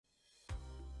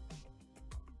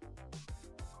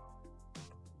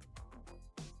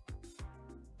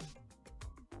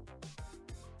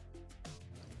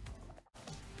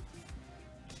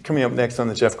Coming up next on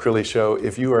the Jeff Crilley Show,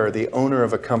 if you are the owner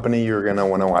of a company, you're going to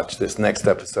want to watch this next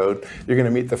episode. You're going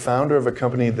to meet the founder of a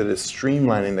company that is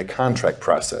streamlining the contract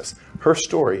process. Her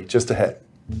story just ahead.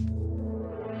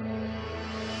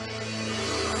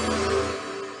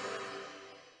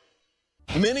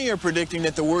 Many are predicting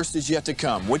that the worst is yet to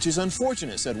come, which is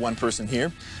unfortunate, said one person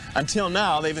here. Until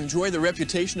now, they've enjoyed the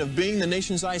reputation of being the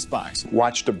nation's icebox.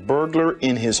 Watched a burglar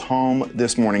in his home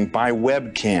this morning by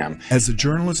webcam. As a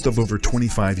journalist of over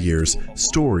 25 years,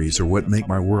 stories are what make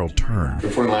my world turn.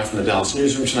 Reporting live from the Dallas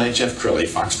newsroom tonight, Jeff Crilley,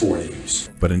 Fox 4 News.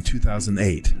 But in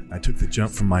 2008, I took the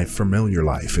jump from my familiar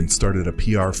life and started a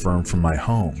PR firm from my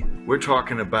home. We're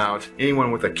talking about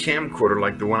anyone with a camcorder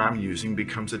like the one I'm using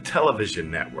becomes a television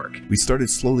network. We started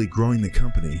slowly growing the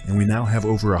company, and we now have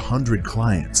over 100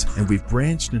 clients, and we've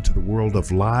branched into the world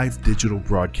of live digital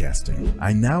broadcasting.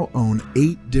 I now own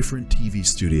 8 different TV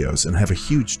studios and have a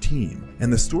huge team,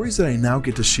 and the stories that I now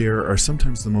get to share are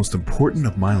sometimes the most important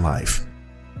of my life.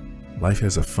 Life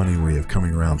has a funny way of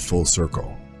coming around full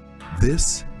circle.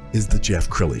 This is the Jeff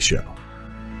Crilley Show.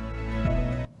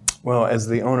 Well, as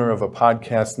the owner of a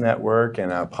podcast network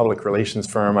and a public relations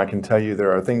firm, I can tell you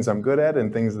there are things I'm good at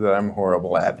and things that I'm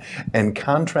horrible at. And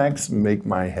contracts make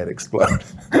my head explode.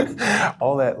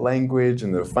 All that language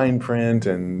and the fine print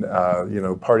and,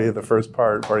 party of the first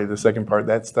part, party of the second part,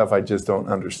 that stuff I just don't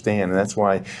understand. And that's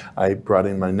why I brought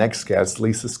in my next guest,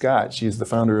 Lisa Scott. She's the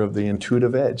founder of The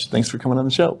Intuitive Edge. Thanks for coming on the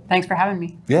show. Thanks for having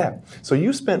me. Yeah. So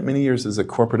you spent many years as a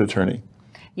corporate attorney.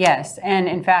 Yes. And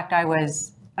in fact, I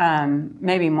was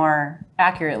maybe more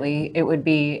accurately, it would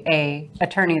be a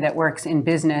attorney that works in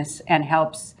business and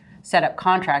helps set up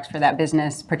contracts for that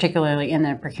business, particularly in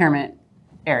the procurement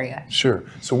area. Sure.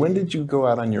 So when did you go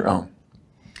out on your own?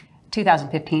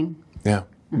 2015. Yeah.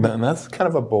 And that's kind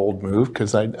of a bold move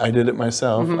because I did it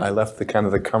myself. I left the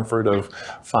comfort of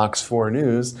Fox 4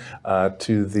 News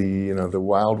to the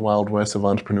wild, wild west of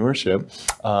entrepreneurship.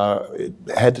 It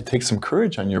had to take some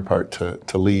courage on your part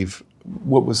to leave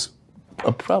what was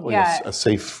probably a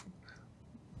safe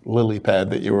lily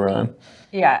pad that you were on.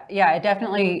 Yeah, it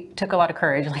definitely took a lot of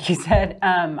courage, like you said.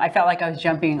 I felt like I was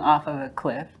jumping off of a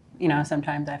cliff.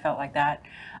 Sometimes I felt like that.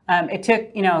 It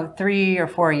took, 3 or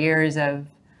 4 years of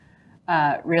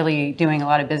really doing a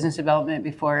lot of business development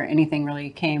before anything really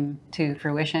came to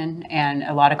fruition, and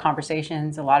a lot of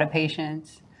conversations, a lot of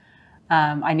patience.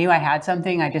 I knew I had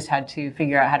something. I just had to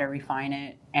figure out how to refine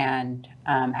it and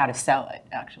how to sell it,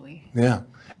 actually. Yeah.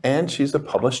 And she's a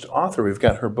published author. We've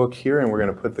got her book here, and we're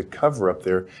going to put the cover up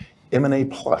there, M&A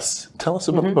Plus. Tell us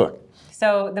about the book.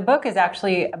 So the book is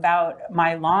actually about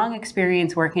my long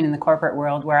experience working in the corporate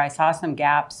world, where I saw some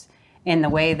gaps in the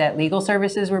way that legal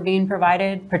services were being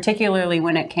provided, particularly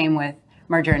when it came with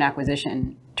merger and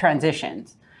acquisition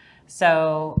transitions.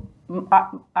 So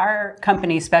our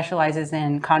company specializes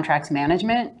in contracts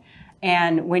management.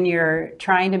 And when you're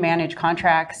trying to manage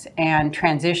contracts and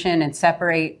transition and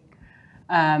separate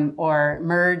or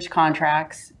merge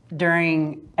contracts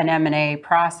during an M&A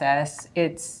process,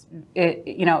 it's going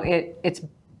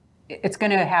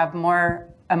to have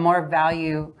a more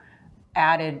value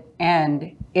added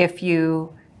end if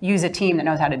you use a team that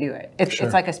knows how to do it.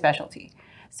 It's like a specialty.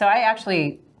 So I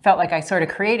actually felt like I sort of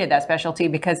created that specialty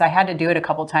because I had to do it a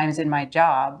couple times in my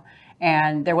job,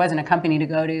 and there wasn't a company to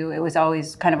go to. It was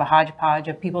always kind of a hodgepodge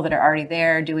of people that are already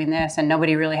there doing this, and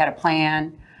nobody really had a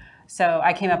plan. So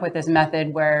I came up with this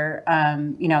method where,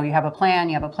 you have a plan,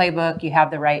 you have a playbook, you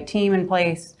have the right team in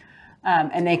place,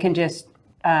 and they can just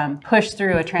push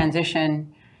through a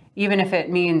transition, even if it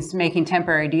means making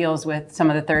temporary deals with some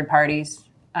of the third parties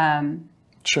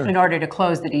in order to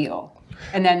close the deal.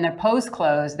 And then the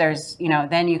post-close, there's,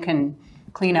 then you can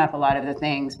clean up a lot of the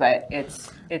things, but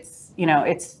it's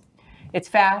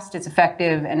fast, it's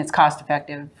effective, and it's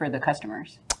cost-effective for the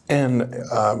customers. And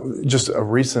just a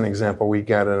recent example, we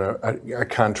got a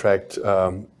contract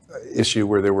issue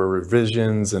where there were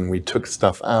revisions and we took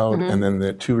stuff out, and then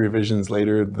the 2 revisions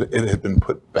later, it had been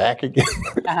put back again.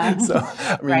 So,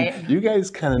 I mean, you guys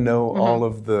kind of know all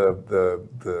of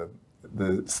the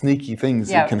sneaky things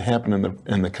that can happen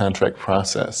in the contract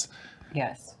process.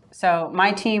 Yes. So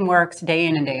my team works day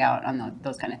in and day out on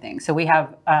those kind of things. So we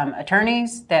have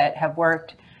attorneys that have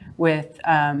worked with,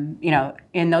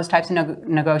 in those types of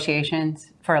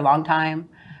negotiations for a long time.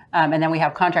 And then we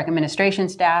have contract administration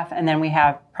staff, and then we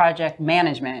have project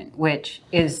management, which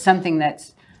is something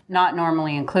that's not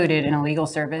normally included in a legal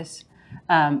service,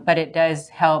 but it does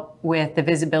help with the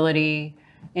visibility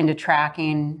into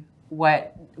tracking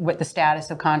what the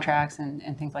status of contracts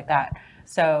and things like that.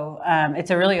 So it's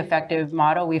a really effective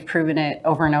model. We've proven it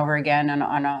over and over again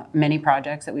on many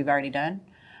projects that we've already done.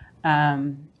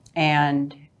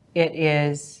 And it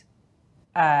is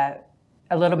a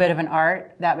little bit of an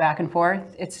art, that back and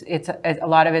forth. It's a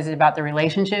lot of it is about the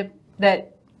relationship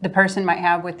that the person might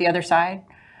have with the other side.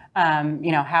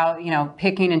 How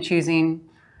picking and choosing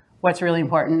what's really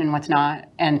important and what's not,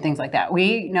 and things like that.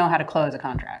 We know how to close a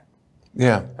contract.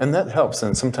 Yeah, and that helps.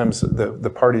 And sometimes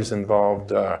the parties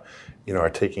involved, are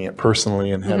taking it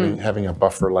personally, and having a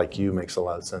buffer like you makes a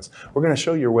lot of sense. We're going to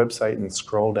show your website and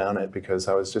scroll down it because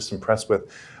I was just impressed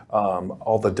with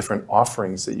all the different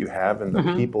offerings that you have and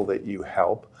the people that you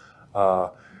help.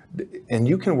 And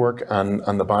you can work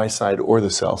on the buy side or the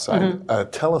sell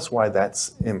side. Tell us why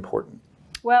that's important.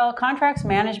 Well, contracts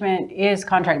management is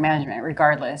contract management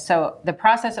regardless. So the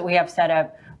process that we have set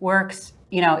up works,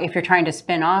 if you're trying to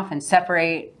spin off and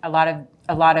separate, a lot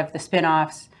of the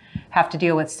spin-offs have to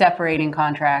deal with separating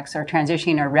contracts or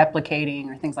transitioning or replicating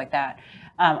or things like that.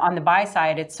 On the buy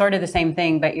side, it's sort of the same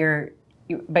thing, but you're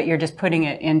just putting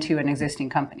it into an existing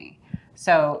company.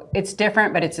 So it's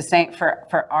different, but it's the same.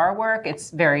 For our work,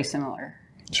 it's very similar.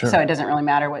 Sure. So it doesn't really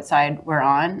matter what side we're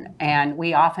on. And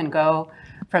we often go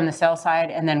from the sell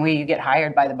side, and then we get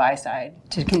hired by the buy side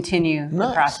to continue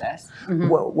the process.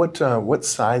 What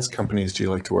size companies do you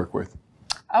like to work with?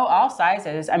 Oh, all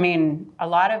sizes. I mean, a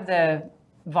lot of the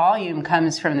volume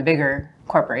comes from the bigger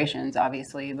corporations,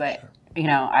 obviously, but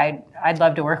I'd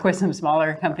love to work with some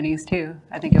smaller companies too.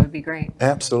 I think it would be great.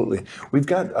 Absolutely. We've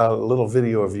got a little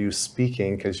video of you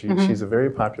speaking because she's a very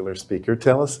popular speaker.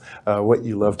 Tell us what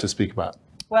you love to speak about.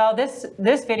 Well, this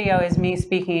video is me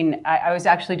speaking. I was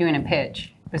actually doing a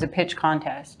pitch. It was a pitch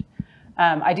contest.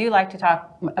 I do like to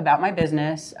talk about my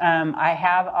business. I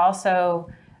have also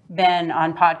been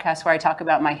on podcasts where I talk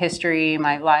about my history,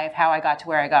 my life, how I got to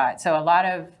where I got. So a lot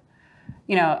of,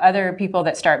 other people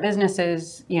that start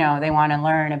businesses, they want to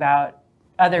learn about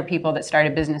other people that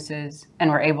started businesses and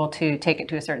were able to take it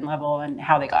to a certain level and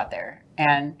how they got there.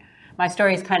 And my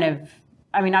story is kind of,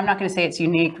 I'm not going to say it's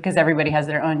unique because everybody has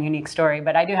their own unique story,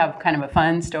 but I do have kind of a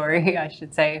fun story, I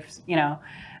should say,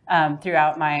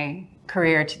 throughout my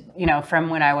career, from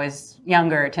when I was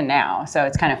younger to now. So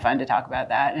it's kind of fun to talk about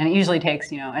that. And it usually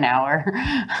takes, an hour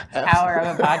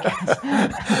of a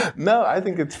podcast. No, I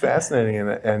think it's fascinating.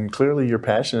 And clearly you're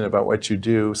passionate about what you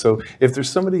do. So if there's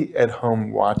somebody at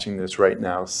home watching this right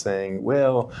now saying,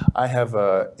 well, I have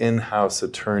an in-house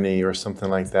attorney or something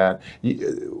like that,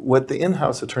 what the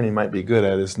in-house attorney might be good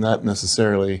at is not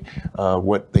necessarily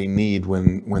what they need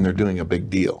when they're doing a big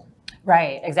deal.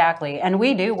 Right, exactly. And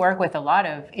we do work with a lot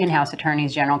of in-house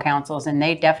attorneys, general counsels, and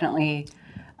they definitely,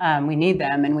 we need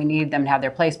them and we need them to have their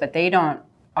place, but they don't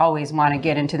always want to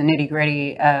get into the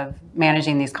nitty-gritty of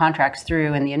managing these contracts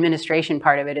through, and the administration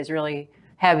part of it is really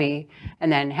heavy.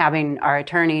 And then having our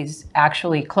attorneys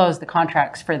actually close the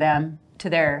contracts for them to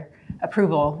their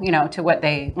approval, to what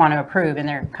they want to approve in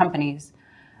their companies,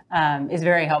 is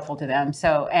very helpful to them.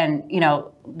 So, and,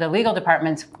 the legal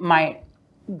departments might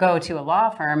go to a law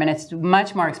firm, and it's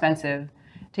much more expensive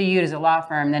to use a law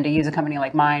firm than to use a company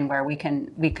like mine, where we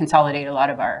consolidate a lot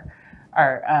of our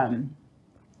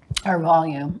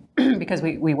volume because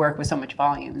we work with so much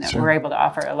volume that we're able to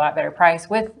offer a lot better price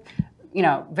with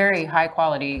very high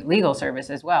quality legal service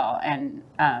as well. And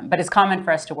but it's common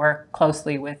for us to work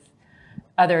closely with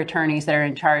other attorneys that are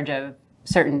in charge of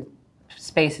certain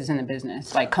spaces in the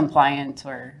business, like compliance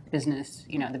or business,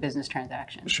 the business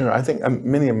transaction. Sure. I think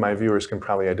many of my viewers can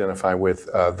probably identify with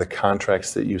the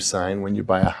contracts that you sign when you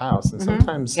buy a house. And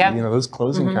sometimes, those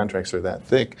closing contracts are that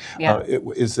thick. Yeah.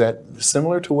 Is that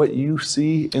similar to what you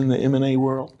see in the M&A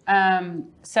world?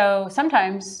 So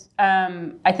sometimes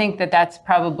I think that's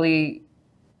probably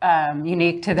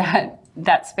unique to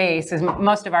that space, is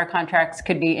most of our contracts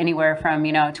could be anywhere from,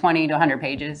 20 to 100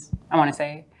 pages, I want to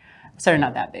say. So they're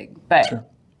not that big,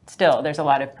 but still there's a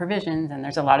lot of provisions and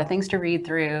there's a lot of things to read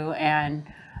through. And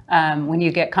when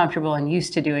you get comfortable and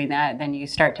used to doing that, then you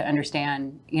start to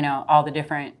understand, all the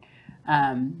different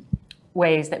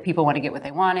ways that people want to get what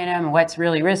they want in them, what's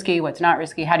really risky, what's not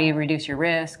risky, how do you reduce your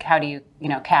risk, how do you,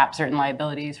 cap certain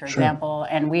liabilities, for example.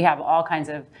 And we have all kinds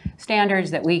of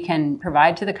standards that we can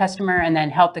provide to the customer and then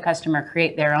help the customer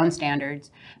create their own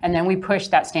standards. And then we push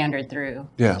that standard through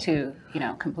to,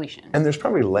 completion. And there's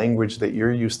probably language that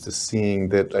you're used to seeing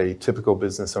that a typical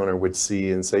business owner would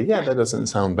see and say, yeah, that doesn't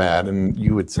sound bad. And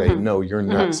you would say, no, you're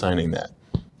not signing that.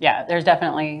 Yeah, there's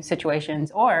definitely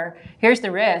situations. Or here's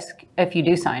the risk if you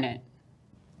do sign it.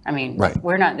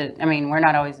 We're not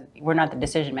the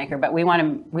decision maker, but we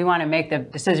want to make the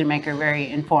decision maker very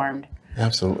informed.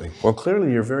 Absolutely. Well,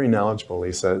 clearly you're very knowledgeable,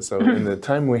 Lisa. So in the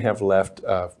time we have left,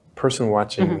 person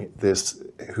watching this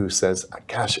who says,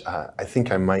 gosh, I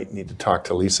think I might need to talk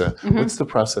to Lisa, what's the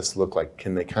process look like?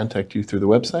 Can they contact you through the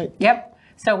website? Yep.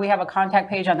 So we have a contact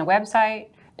page on the website,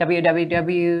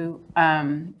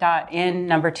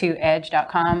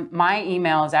 www.in2edge.com. My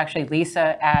email is actually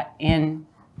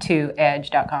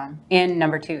lisa@in2edge.com,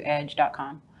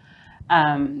 in2edge.com.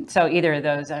 So either of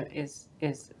those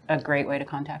is a great way to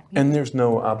contact me. And there's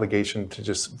no obligation to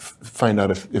just find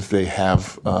out if they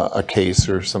have a case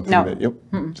or something. No.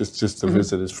 That, just the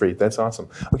visit is free. That's awesome.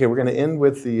 Okay, we're going to end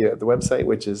with the website,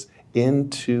 which is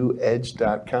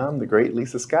in2edge.com. The great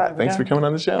Lisa Scott. Thanks for coming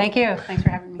on the show. Thank you. Thanks for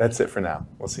having me. That's it for now.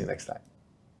 We'll see you next time.